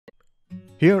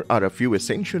Here are a few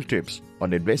essential tips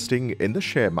on investing in the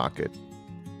share market.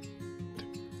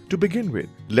 To begin with,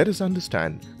 let us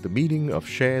understand the meaning of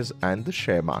shares and the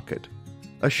share market.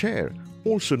 A share,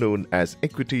 also known as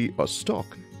equity or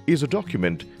stock, is a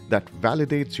document that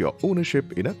validates your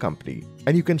ownership in a company,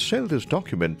 and you can sell this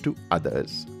document to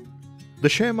others. The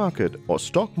share market or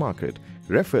stock market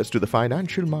refers to the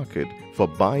financial market for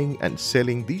buying and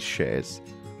selling these shares.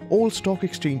 All stock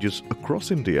exchanges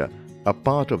across India are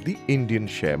part of the Indian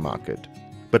share market.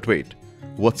 But wait,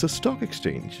 what's a stock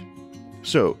exchange?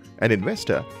 So, an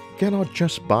investor cannot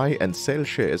just buy and sell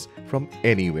shares from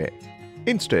anywhere.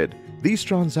 Instead, these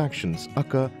transactions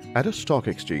occur at a stock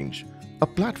exchange, a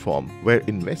platform where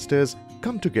investors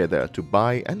come together to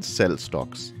buy and sell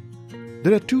stocks.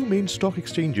 There are two main stock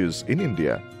exchanges in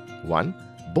India. One,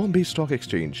 Bombay Stock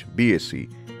Exchange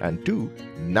 (BSE), and two,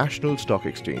 National Stock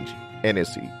Exchange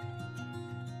 (NSE).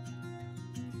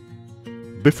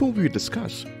 Before we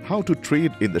discuss how to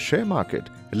trade in the share market,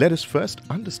 let us first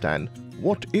understand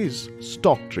what is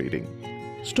stock trading.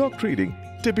 Stock trading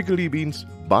typically means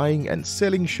buying and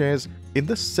selling shares in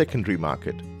the secondary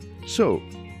market. So,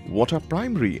 what are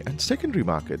primary and secondary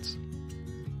markets?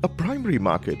 A primary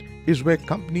market is where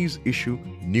companies issue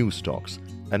new stocks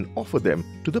and offer them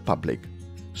to the public.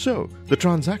 So, the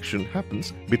transaction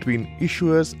happens between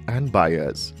issuers and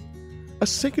buyers. A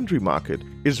secondary market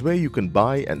is where you can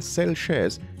buy and sell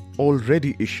shares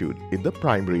already issued in the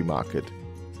primary market.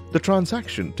 The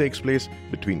transaction takes place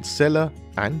between seller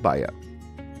and buyer.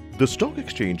 The stock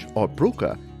exchange or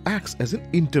broker acts as an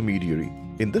intermediary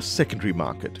in the secondary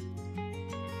market.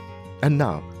 And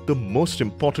now, the most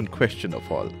important question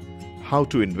of all, how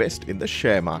to invest in the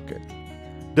share market.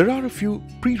 There are a few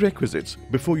prerequisites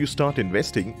before you start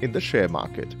investing in the share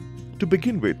market. To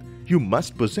begin with, you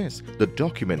must possess the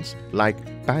documents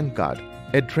like PAN card,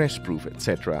 address proof,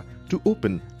 etc. to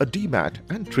open a demat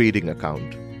and trading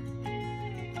account.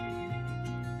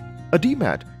 A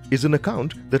demat is an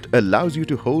account that allows you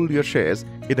to hold your shares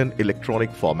in an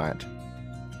electronic format.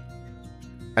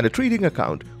 And a trading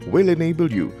account will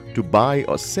enable you to buy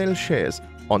or sell shares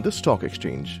on the stock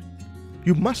exchange.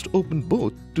 You must open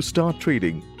both to start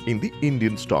trading in the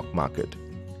Indian stock market.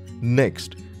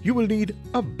 Next, you will need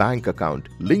a bank account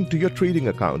linked to your trading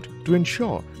account to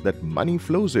ensure that money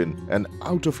flows in and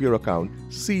out of your account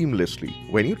seamlessly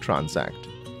when you transact.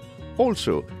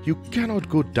 Also, you cannot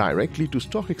go directly to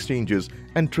stock exchanges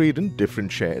and trade in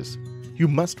different shares. You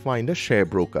must find a share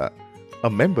broker, a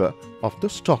member of the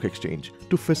stock exchange,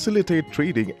 to facilitate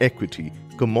trading equity,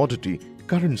 commodity,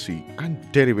 currency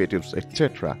and derivatives,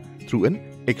 etc. through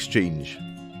an exchange.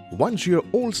 Once you're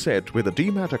all set with a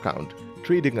demat account,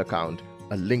 trading account,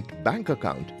 a linked bank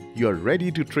account, you're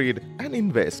ready to trade and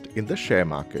invest in the share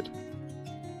market.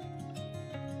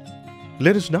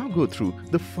 Let us now go through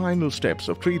the final steps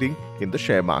of trading in the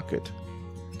share market.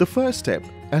 The first step,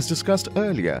 as discussed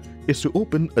earlier, is to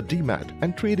open a demat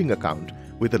and trading account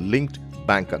with a linked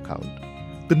bank account.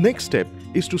 The next step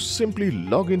is to simply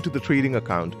log into the trading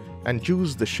account and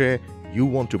choose the share you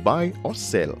want to buy or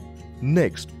sell.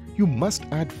 Next, you must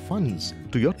add funds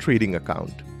to your trading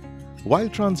account. While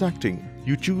transacting,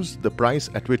 you choose the price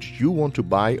at which you want to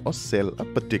buy or sell a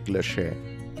particular share.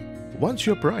 Once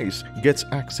your price gets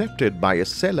accepted by a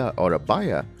seller or a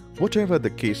buyer, whatever the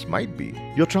case might be,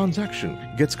 your transaction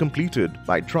gets completed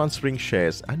by transferring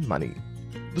shares and money.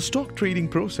 The stock trading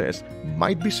process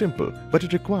might be simple, but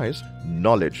it requires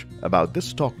knowledge about the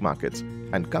stock markets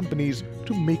and companies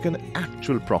to make an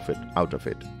actual profit out of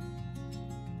it.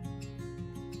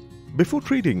 Before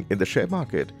trading in the share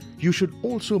market, you should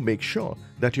also make sure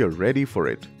that you're ready for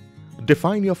it.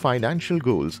 Define your financial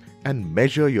goals and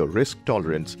measure your risk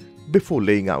tolerance before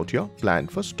laying out your plan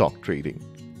for stock trading.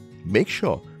 Make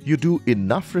sure you do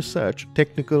enough research,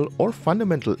 technical or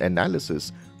fundamental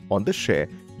analysis on the share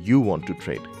you want to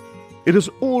trade. It is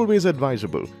always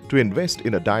advisable to invest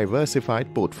in a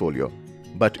diversified portfolio,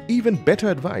 but even better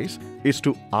advice is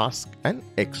to ask an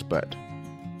expert.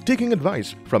 Taking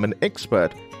advice from an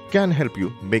expert can help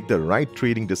you make the right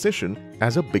trading decision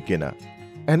as a beginner.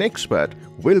 An expert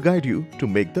will guide you to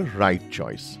make the right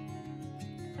choice.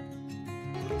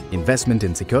 Investment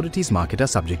in securities market are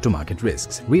subject to market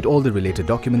risks. Read all the related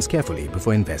documents carefully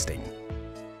before investing.